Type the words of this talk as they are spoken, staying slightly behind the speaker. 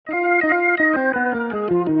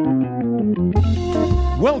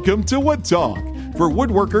Welcome to Wood Talk for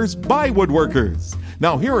woodworkers by woodworkers.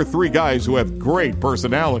 Now, here are three guys who have great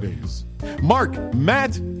personalities: Mark,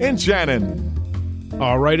 Matt, and Shannon.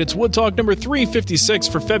 All right, it's Wood Talk number 356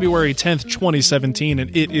 for February 10th, 2017,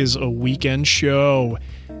 and it is a weekend show.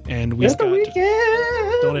 And we've got...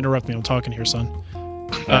 weekend. Don't interrupt me, I'm talking here, son.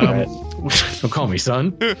 Don't call me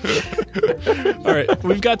son. All right,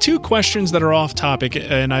 we've got two questions that are off topic,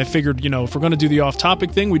 and I figured, if we're going to do the off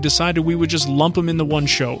topic thing, we decided we would just lump them into one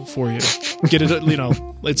show for you. Get it,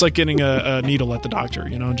 it's like getting a needle at the doctor,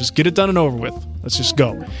 just get it done and over with. Let's just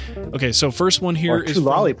go. Okay, so first one here is two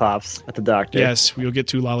lollipops at the doctor. Yes, we'll get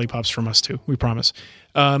 2 lollipops from us too, we promise.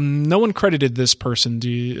 No one credited this person.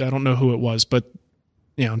 I don't know who it was, but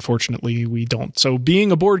yeah, unfortunately, we don't. So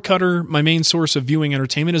being a board cutter, my main source of viewing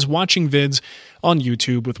entertainment is watching vids on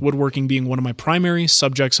YouTube, with woodworking being one of my primary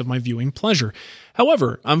subjects of my viewing pleasure.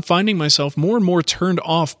 However, I'm finding myself more and more turned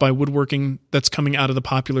off by woodworking that's coming out of the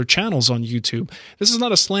popular channels on YouTube. This is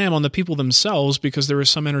not a slam on the people themselves, because there is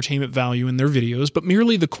some entertainment value in their videos, but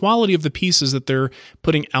merely the quality of the pieces that they're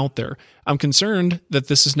putting out there. I'm concerned that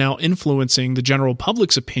this is now influencing the general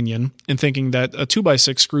public's opinion in thinking that a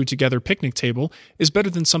 2x6 screwed together picnic table is better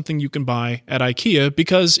than something you can buy at IKEA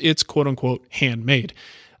because it's quote-unquote handmade.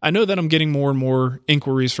 I know that I'm getting more and more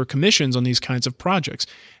inquiries for commissions on these kinds of projects.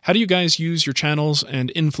 How do you guys use your channels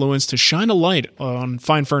and influence to shine a light on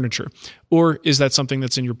fine furniture? Or is that something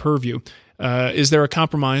that's in your purview? Is there a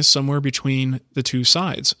compromise somewhere between the two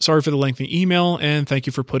sides? Sorry for the lengthy email, and thank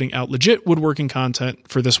you for putting out legit woodworking content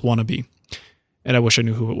for this wannabe. And I wish I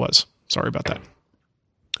knew who it was. Sorry about that.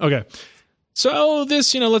 Okay. So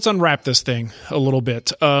this, let's unwrap this thing a little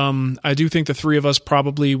bit. I do think the three of us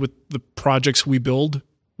probably, with the projects we build,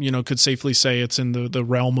 could safely say it's in the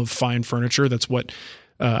realm of fine furniture. That's what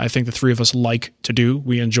I think the three of us like to do.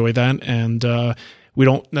 We enjoy that, and we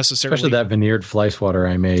don't necessarily... Especially that veneered fly swatter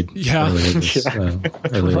I made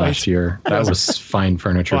early last year. That was fine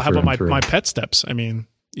furniture. Well, how about my pet steps? I mean,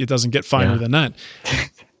 it doesn't get finer than that.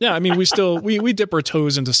 Yeah, I mean, we dip our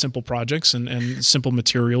toes into simple projects and simple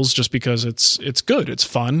materials just because it's good, it's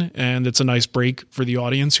fun, and it's a nice break for the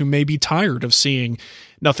audience who may be tired of seeing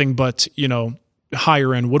nothing but,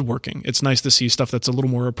 higher end woodworking. It's nice to see stuff that's a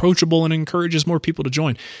little more approachable and encourages more people to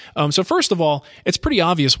join. So first of all, it's pretty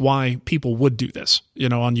obvious why people would do this,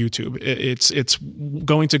 on YouTube. It's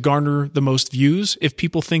going to garner the most views if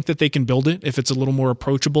people think that they can build it, if it's a little more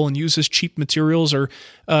approachable and uses cheap materials or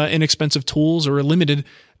inexpensive tools or a limited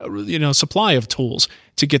supply of tools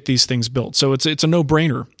to get these things built. So it's a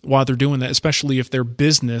no-brainer why they're doing that, especially if their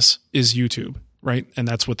business is YouTube, right? And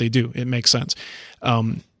that's what they do. It makes sense.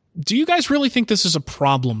 Do you guys really think this is a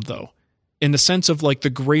problem, though, in the sense of like the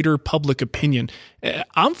greater public opinion?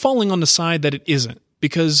 I'm falling on the side that it isn't,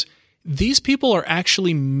 because these people are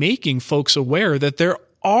actually making folks aware that there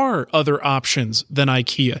are other options than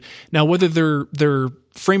IKEA. Now, whether their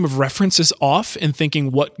frame of reference is off and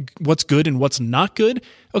thinking what's good and what's not good,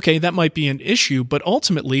 okay, that might be an issue. But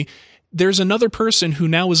ultimately, there's another person who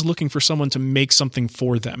now is looking for someone to make something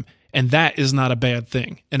for them, and that is not a bad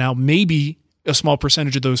thing. And now maybe a small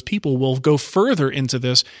percentage of those people will go further into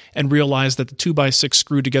this and realize that the 2x6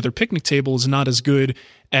 screwed together picnic table is not as good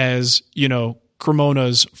as,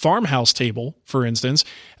 Cremona's farmhouse table, for instance.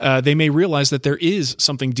 They may realize that there is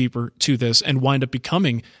something deeper to this and wind up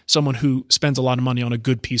becoming someone who spends a lot of money on a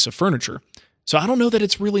good piece of furniture. So I don't know that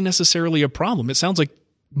it's really necessarily a problem. It sounds like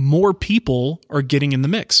more people are getting in the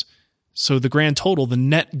mix. So the grand total, the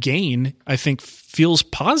net gain, I think feels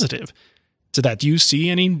positive to that. Do you see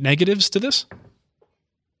any negatives to this?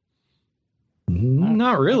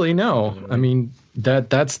 Not really, no. I mean,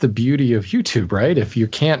 that's the beauty of YouTube, right? If you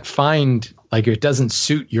can't find, like, it doesn't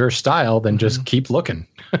suit your style, then just keep looking,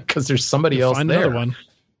 because there's somebody else find there. Another one.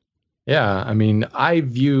 Yeah, I mean, I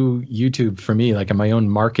view YouTube, for me, like in my own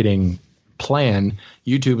marketing plan,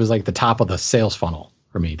 YouTube is like the top of the sales funnel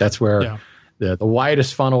for me. That's where the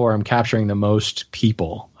widest funnel where I'm capturing the most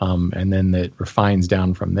people, and then it refines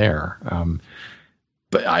down from there.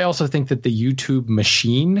 But I also think that the YouTube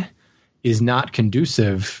machine is not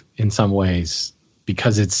conducive in some ways,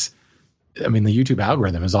 because the YouTube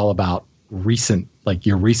algorithm is all about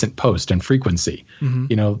your recent post and frequency.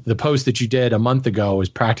 Mm-hmm. The post that you did a month ago is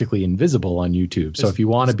practically invisible on YouTube. So if you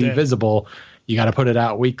want to be visible, you got to put it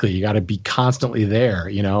out weekly. You got to be constantly there,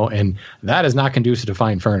 and that is not conducive to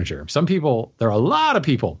fine furniture. Some people, there are a lot of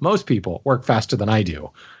people, most people work faster than I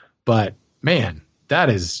do, but man,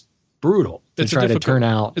 that is brutal to try to turn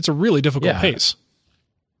out. It's a really difficult pace.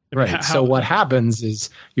 Right. So what happens is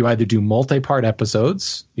you either do multi-part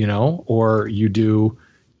episodes, or you do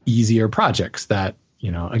easier projects that,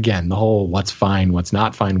 again, the whole what's fine, what's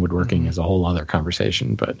not fine woodworking is a whole other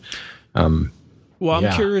conversation. But well,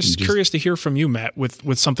 I'm curious to hear from you, Matt,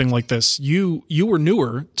 with something like this. You were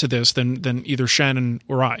newer to this than either Shannon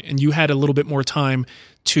or I, and you had a little bit more time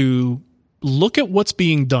to look at what's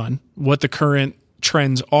being done, what the current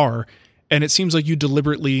trends are, and it seems like you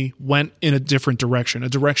deliberately went in a different direction, a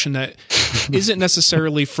direction that isn't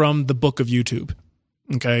necessarily from the book of YouTube.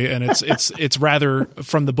 Okay. And it's rather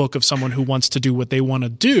from the book of someone who wants to do what they want to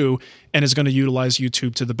do and is going to utilize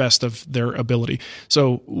YouTube to the best of their ability.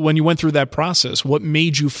 So when you went through that process, what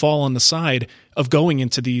made you fall on the side of going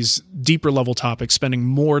into these deeper level topics, spending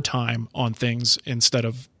more time on things instead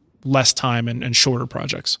of less time and shorter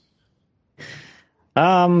projects?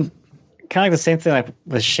 Kind of like the same thing like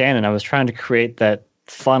with Shannon. I was trying to create that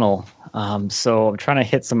funnel. So I'm trying to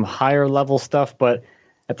hit some higher level stuff, but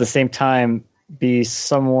at the same time, be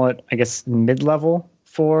somewhat, I guess, mid-level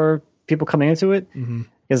for people coming into it.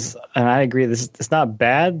 Because, and I agree, it's not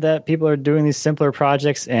bad that people are doing these simpler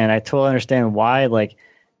projects, and I totally understand why. Like,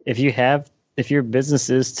 if your business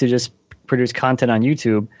is to just produce content on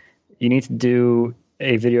YouTube, you need to do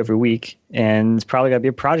a video every week, and it's probably got to be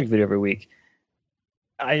a project video every week.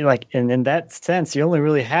 And in that sense, you only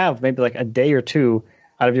really have maybe like a day or two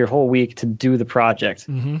out of your whole week to do the project.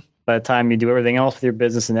 By the time you do everything else with your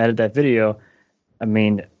business and edit that video, I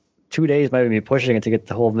mean, 2 days might be pushing it to get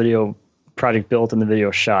the whole video project built and the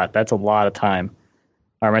video shot. That's a lot of time.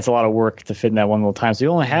 It's a lot of work to fit in that one little time. So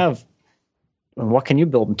you only have, what can you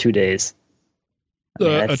build in 2 days?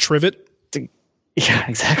 A trivet? Yeah,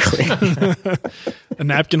 exactly. A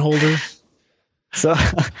napkin holder. So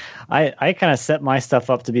I kind of set my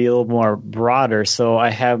stuff up to be a little more broader. So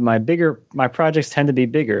I have my projects tend to be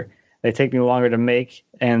bigger. They take me longer to make,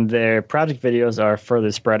 and their project videos are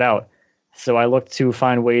further spread out. So I look to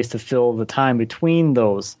find ways to fill the time between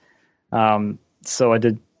those. So I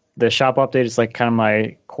did the shop update is like kind of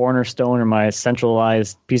my cornerstone or my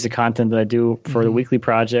centralized piece of content that I do for the weekly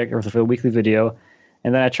project or for the weekly video.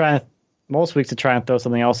 And then I try most weeks to try and throw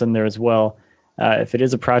something else in there as well. If it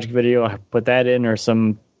is a project video, I put that in, or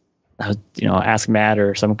some, Ask Matt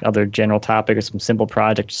or some other general topic or some simple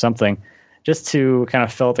project or something, just to kind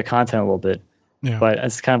of fill out the content a little bit. Yeah. But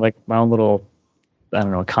it's kind of like my own little,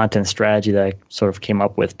 content strategy that I sort of came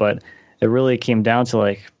up with. But it really came down to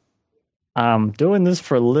like, I'm doing this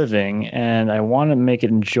for a living and I want to make it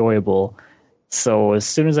enjoyable. So as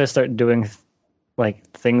soon as I start doing like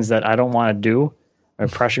things that I don't want to do, or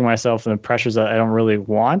pressuring myself and the pressures that I don't really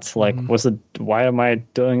want, like why am I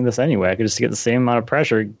doing this anyway? I could just get the same amount of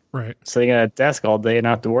pressure sitting at a desk all day and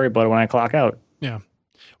not have to worry about it when I clock out. Yeah.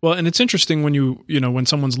 Well, and it's interesting when when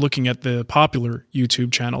someone's looking at the popular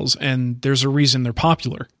YouTube channels, and there's a reason they're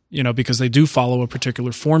popular, because they do follow a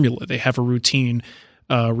particular formula. They have a routine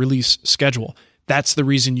release schedule. That's the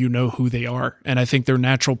reason you know who they are. And I think their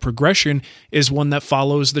natural progression is one that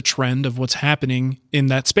follows the trend of what's happening in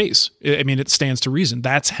that space. I mean, it stands to reason.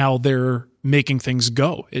 That's how they're making things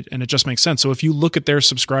go. And it just makes sense. So if you look at their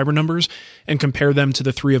subscriber numbers and compare them to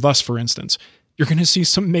the three of us, for instance, you're going to see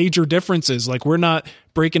some major differences. Like, we're not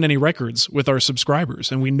breaking any records with our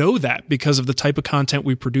subscribers. And we know that because of the type of content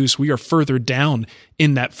we produce. We are further down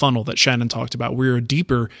in that funnel that Shannon talked about. We are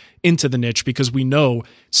deeper into the niche because we know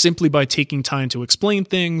simply by taking time to explain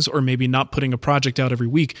things, or maybe not putting a project out every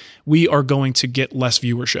week, we are going to get less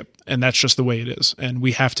viewership. And that's just the way it is. And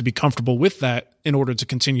we have to be comfortable with that in order to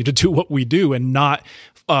continue to do what we do, and not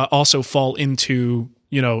also fall into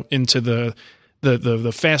the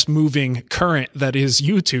fast moving current that is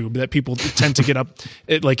YouTube, that people tend to get up.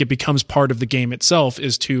 It becomes part of the game itself,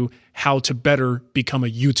 is to how to better become a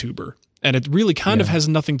YouTuber. And it really kind of has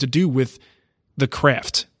nothing to do with the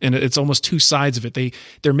craft. And it's almost two sides of it.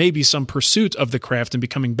 There may be some pursuit of the craft and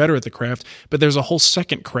becoming better at the craft, but there's a whole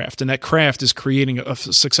second craft. And that craft is creating a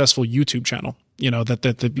successful YouTube channel,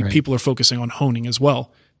 that people are focusing on honing as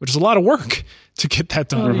well, which is a lot of work to get that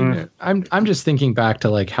done. I'm just thinking back to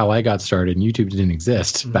like how I got started, and YouTube didn't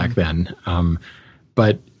exist back then.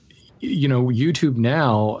 But YouTube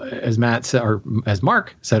now, as Matt said, or as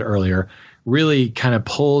Mark said earlier, really kind of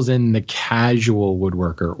pulls in the casual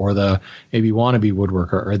woodworker, or the maybe wannabe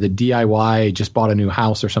woodworker, or the DIY just bought a new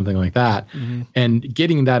house or something like that, and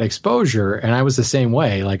getting that exposure. And I was the same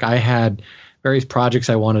way. Like, I had various projects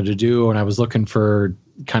I wanted to do, and I was looking for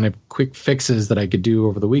kind of quick fixes that I could do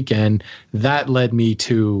over the weekend. That led me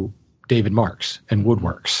to David Marks and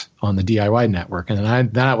Woodworks on the DIY network.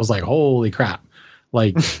 And then I was like, holy crap,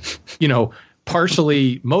 like,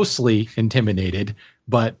 mostly intimidated,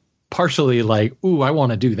 but partially like, ooh, I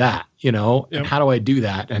want to do that, and how do I do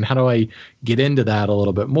that? And how do I get into that a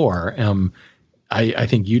little bit more? I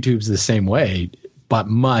think YouTube's the same way. but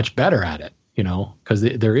much better at it, because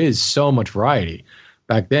there is so much variety.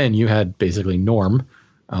 Back then you had basically Norm,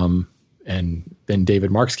 and then David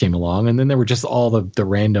Marks came along, and then there were just all the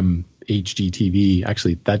random HGTV.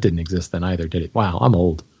 Actually, that didn't exist then either, did it? Wow, I'm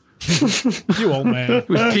old. You old man. It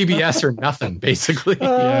was PBS or nothing, basically.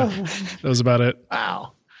 Yeah, that was about it.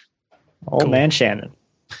 Wow. Old man Shannon.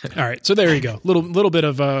 All right, so there you go. Little bit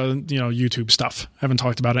of YouTube stuff. Haven't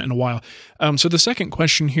talked about it in a while. So the second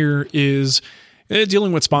question here is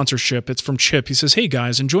dealing with sponsorship. It's from Chip. He says, "Hey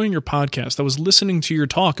guys, enjoying your podcast. I was listening to your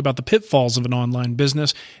talk about the pitfalls of an online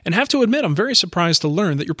business and have to admit I'm very surprised to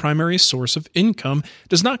learn that your primary source of income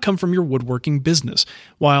does not come from your woodworking business.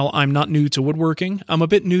 While I'm not new to woodworking, I'm a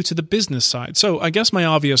bit new to the business side. So I guess my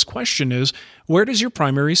obvious question is, where does your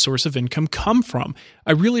primary source of income come from?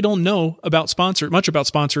 I really don't know much about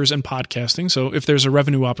sponsors and podcasting, so if there's a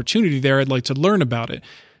revenue opportunity there, I'd like to learn about it.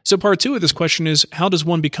 So part 2 of this question is, how does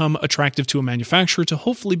one become attractive to a manufacturer to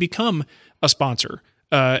hopefully become a sponsor?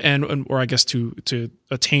 Or I guess to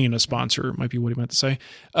attain a sponsor might be what he meant to say.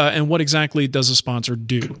 And what exactly does a sponsor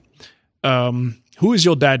do? Who is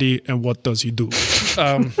your daddy and what does he do?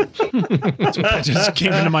 So that just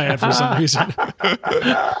came into my head for some reason.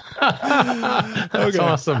 That's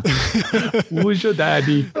awesome. Who is your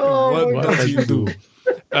daddy? What does he do?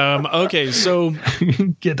 Okay, so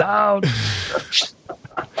get out.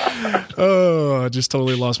 Oh, I just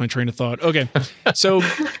totally lost my train of thought. Okay. So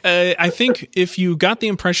I think if you got the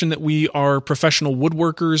impression that we are professional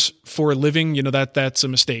woodworkers for a living, that's a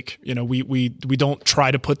mistake. We don't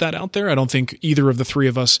try to put that out there. I don't think either of the three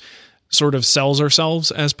of us sort of sells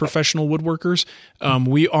ourselves as professional woodworkers.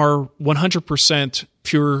 We are 100%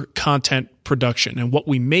 pure content production, and what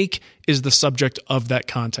we make is the subject of that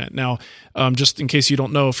content. Now, just in case you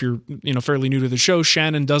don't know, if you're fairly new to the show,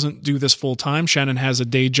 Shannon doesn't do this full time. Shannon has a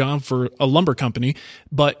day job for a lumber company,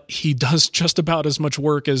 but he does just about as much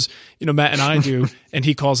work as Matt and I do, and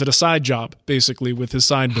he calls it a side job, basically, with his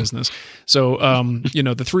side business. So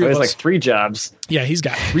the three of us, like 3 jobs. Yeah, he's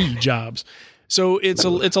got 3 jobs. So it's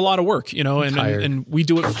a lot of work, and we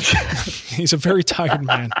do it. He's a very tired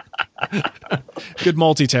man. Good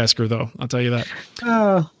multitasker, though. I'll tell you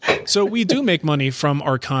that. So we do make money from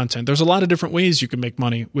our content. There's a lot of different ways you can make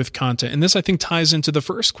money with content. And this, I think, ties into the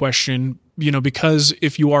first question, because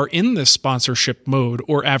if you are in this sponsorship mode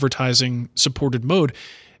or advertising supported mode,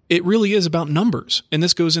 it really is about numbers. And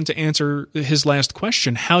this goes into answer his last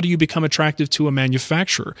question. How do you become attractive to a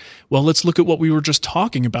manufacturer? Well, let's look at what we were just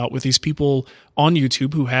talking about with these people on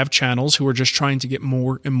YouTube who have channels who are just trying to get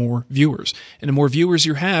more and more viewers. And the more viewers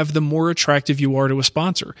you have, the more attractive you are to a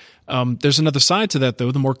sponsor. There's another side to that,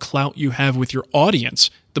 though. The more clout you have with your audience,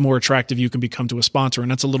 the more attractive you can become to a sponsor.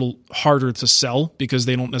 And that's a little harder to sell because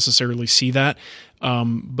they don't necessarily see that.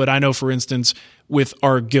 But I know, for instance, with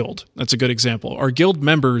our guild, that's a good example. Our guild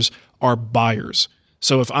members are buyers.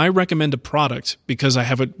 So if I recommend a product because I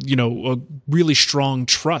have a really strong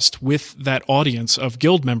trust with that audience of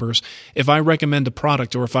guild members, if I recommend a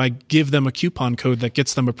product or if I give them a coupon code that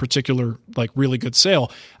gets them a particular really good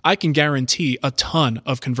sale, I can guarantee a ton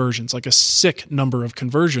of conversions, like a sick number of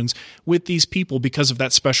conversions with these people because of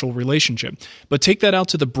that special relationship. But take that out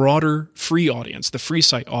to the broader free audience, the free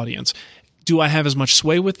site audience. Do I have as much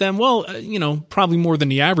sway with them? Well, probably more than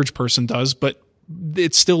the average person does, but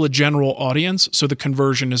it's still a general audience, so the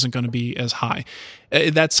conversion isn't going to be as high.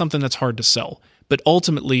 That's something that's hard to sell. But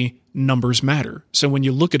ultimately, numbers matter. So when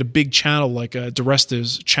you look at a big channel like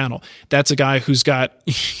DeResta's channel, that's a guy he's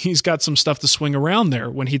got some stuff to swing around there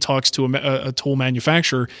when he talks to a tool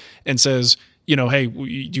manufacturer and says, hey, do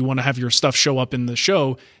you want to have your stuff show up in the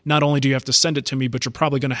show? Not only do you have to send it to me, but you're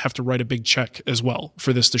probably going to have to write a big check as well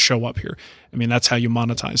for this to show up here. I mean, that's how you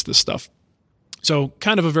monetize this stuff. So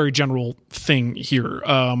kind of a very general thing here.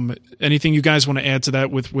 Anything you guys want to add to that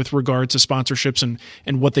with regard to sponsorships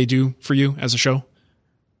and what they do for you as a show?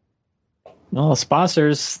 No,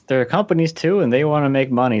 sponsors, they're companies too, and they want to make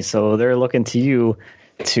money. So they're looking to you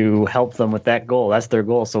to help them with that goal. That's their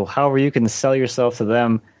goal. So however you can sell yourself to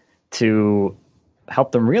them to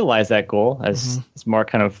help them realize that goal, as Mark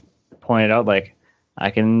kind of pointed out, I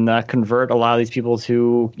can convert a lot of these people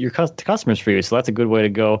to your customers for you. So that's a good way to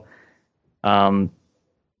go.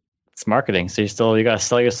 It's marketing. So you got to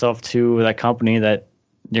sell yourself to that company that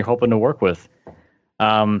you're hoping to work with.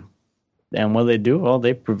 And what do they do? Well,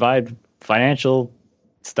 they provide financial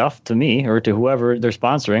stuff to me or to whoever they're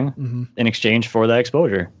sponsoring in exchange for that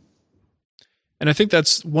exposure. And I think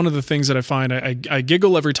that's one of the things that I find I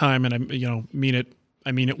giggle every time, and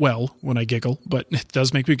I mean it well when I giggle, but it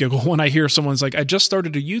does make me giggle when I hear someone's like, I just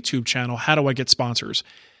started a YouTube channel. How do I get sponsors?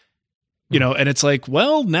 And it's like,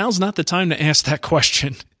 well, now's not the time to ask that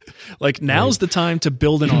question. Like now's the time to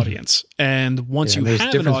build an audience. And once you have an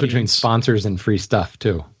audience, there's difference between sponsors and free stuff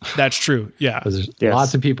too. That's true. Yeah. There's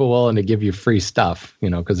lots of people willing to give you free stuff,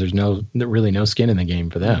 because there's really no skin in the game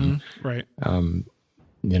for them. Mm-hmm.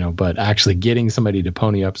 Right. But actually getting somebody to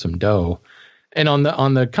pony up some dough. And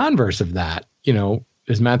on the converse of that,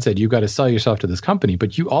 as Matt said, you got to sell yourself to this company,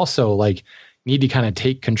 but you also need to kind of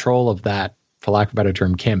take control of that, for lack of a better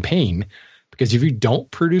term, campaign, because if you don't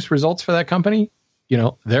produce results for that company,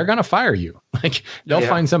 they're going to fire you. They'll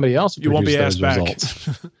find somebody else who won't be those asked results.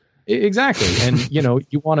 back. Exactly. And,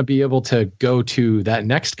 you want to be able to go to that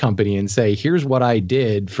next company and say, here's what I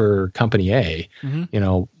did for company A.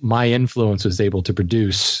 Mm-hmm. My influence was able to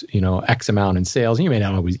produce, X amount in sales.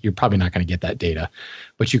 And you're probably not going to get that data,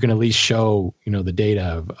 but you can at least show, the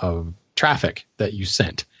data of traffic that you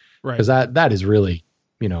sent. Right. Because that is really,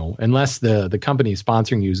 unless the company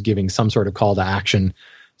sponsoring you is giving some sort of call to action,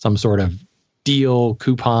 some sort of deal,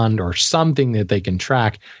 coupon, or something that they can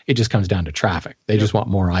track, it just comes down to traffic. They just want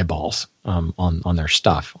more eyeballs on their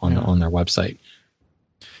stuff, on their website.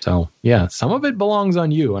 So yeah, some of it belongs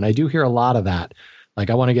on you. And I do hear a lot of that. I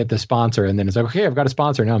want to get the sponsor, and then it's like, okay, I've got a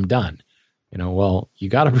sponsor, now I'm done. Well, you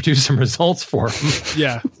got to produce some results for them.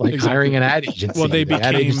 Yeah. It's like hiring an ad agency. Well, the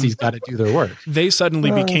ad agency's got to do their work. They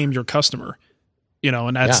suddenly became your customer.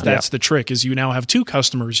 And that's the trick, is you now have two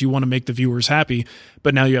customers. You want to make the viewers happy,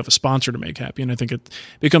 but now you have a sponsor to make happy. And I think it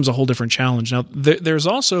becomes a whole different challenge. Now, there's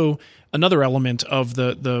also another element of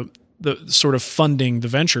the sort of funding the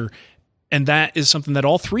venture. And that is something that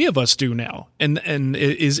all three of us do now, and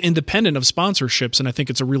it is independent of sponsorships. And I think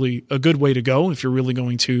it's a good way to go if you're really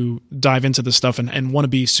going to dive into this stuff and want to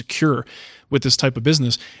be secure with this type of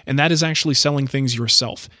business. And that is actually selling things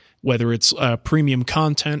yourself, whether it's premium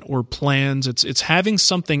content or plans. It's having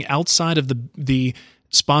something outside of the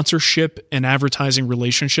sponsorship and advertising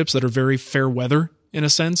relationships that are very fair weather, in a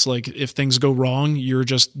sense. Like if things go wrong, you're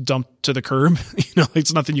just dumped to the curb.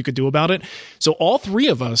 It's nothing you could do about it. So all three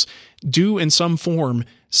of us do in some form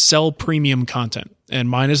sell premium content. And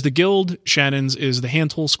mine is the guild, Shannon's is the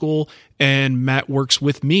hand tool school, and Matt works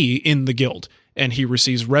with me in the guild. And he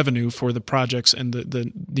receives revenue for the projects and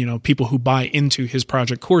the people who buy into his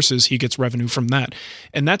project courses. He gets revenue from that.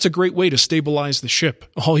 And that's a great way to stabilize the ship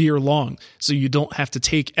all year long. So you don't have to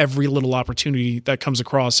take every little opportunity that comes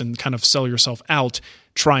across and kind of sell yourself out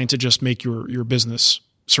trying to just make your business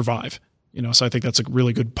survive. So I think that's a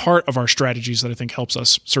really good part of our strategies that I think helps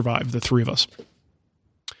us survive, the three of us.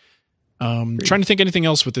 Trying to think anything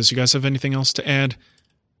else with this. You guys have anything else to add?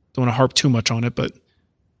 Don't want to harp too much on it, but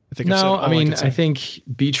I think I think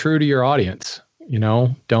be true to your audience.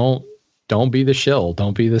 Don't be the shill.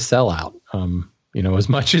 Don't be the sellout. As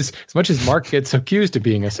much as Mark gets accused of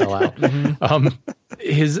being a sellout,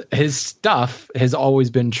 his stuff has always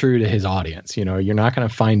been true to his audience. You're not going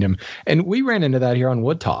to find him. And we ran into that here on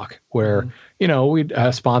Wood Talk, where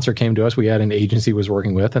a sponsor came to us. We had an agency was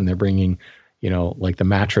working with, and they're bringing the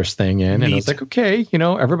mattress thing in. And I was like, okay,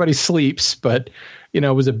 everybody sleeps, but it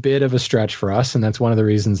was a bit of a stretch for us. And that's one of the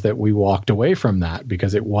reasons that we walked away from that,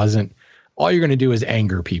 because it wasn't, all you're going to do is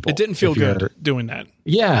anger people. It didn't feel good doing that.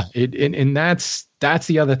 Yeah. And that's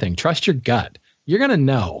the other thing. Trust your gut. You're going to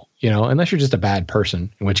know, unless you're just a bad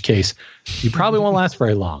person, in which case you probably won't last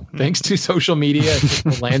very long. Thanks to social media,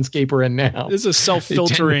 the landscape we're in now. This is a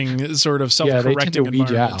self-filtering sort of self-correcting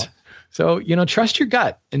environment. So, trust your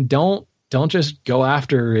gut, and don't just go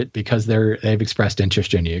after it because they've expressed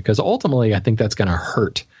interest in you, because ultimately I think that's going to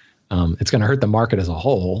hurt. It's going to hurt the market as a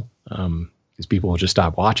whole, because people will just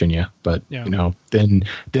stop watching you. But then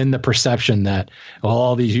the perception that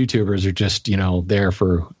all these YouTubers are just there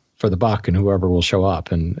for the buck and whoever will show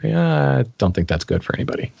up, and I don't think that's good for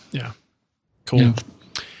anybody. Yeah, cool. Yeah.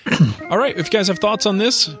 All right. If you guys have thoughts on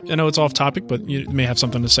this, I know it's off topic, but you may have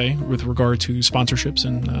something to say with regard to sponsorships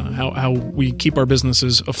and how we keep our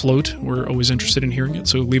businesses afloat. We're always interested in hearing it.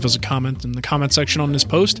 So leave us a comment in the comment section on this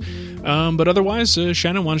post. But otherwise,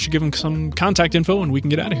 Shannon, why don't you give them some contact info and we can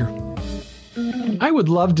get out of here? I would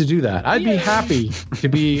love to do that. I'd be happy to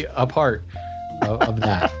be a part of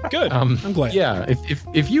that. Good. I'm glad. Yeah.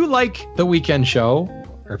 If you like the weekend show,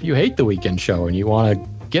 or if you hate the weekend show and you want to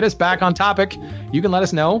get us back on topic, you can let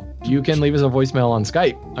us know. You can leave us a voicemail on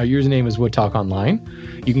Skype. Our username is Wood Talk Online.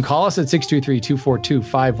 You can call us at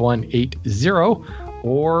 623-242-5180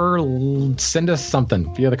 or send us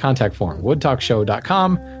something via the contact form,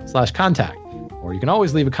 woodtalkshow.com/contact. Or you can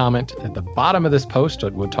always leave a comment at the bottom of this post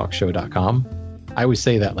at woodtalkshow.com. I always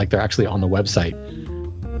say that like they're actually on the website.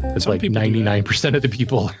 It's like 99% of the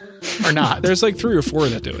people are not. There's like 3 or 4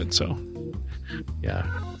 that do it, so. Yeah.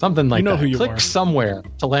 Something like that. Who you Click are. somewhere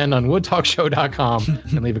to land on woodtalkshow.com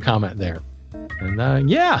and leave a comment there. And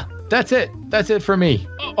yeah, that's it. That's it for me.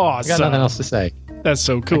 Awesome. I got nothing else to say. That's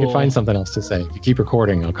so cool. I can find something else to say. If you keep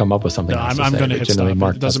recording, I'll come up with something else to say. I'm going to hit stop.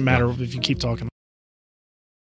 Mark It doesn't matter if you keep talking.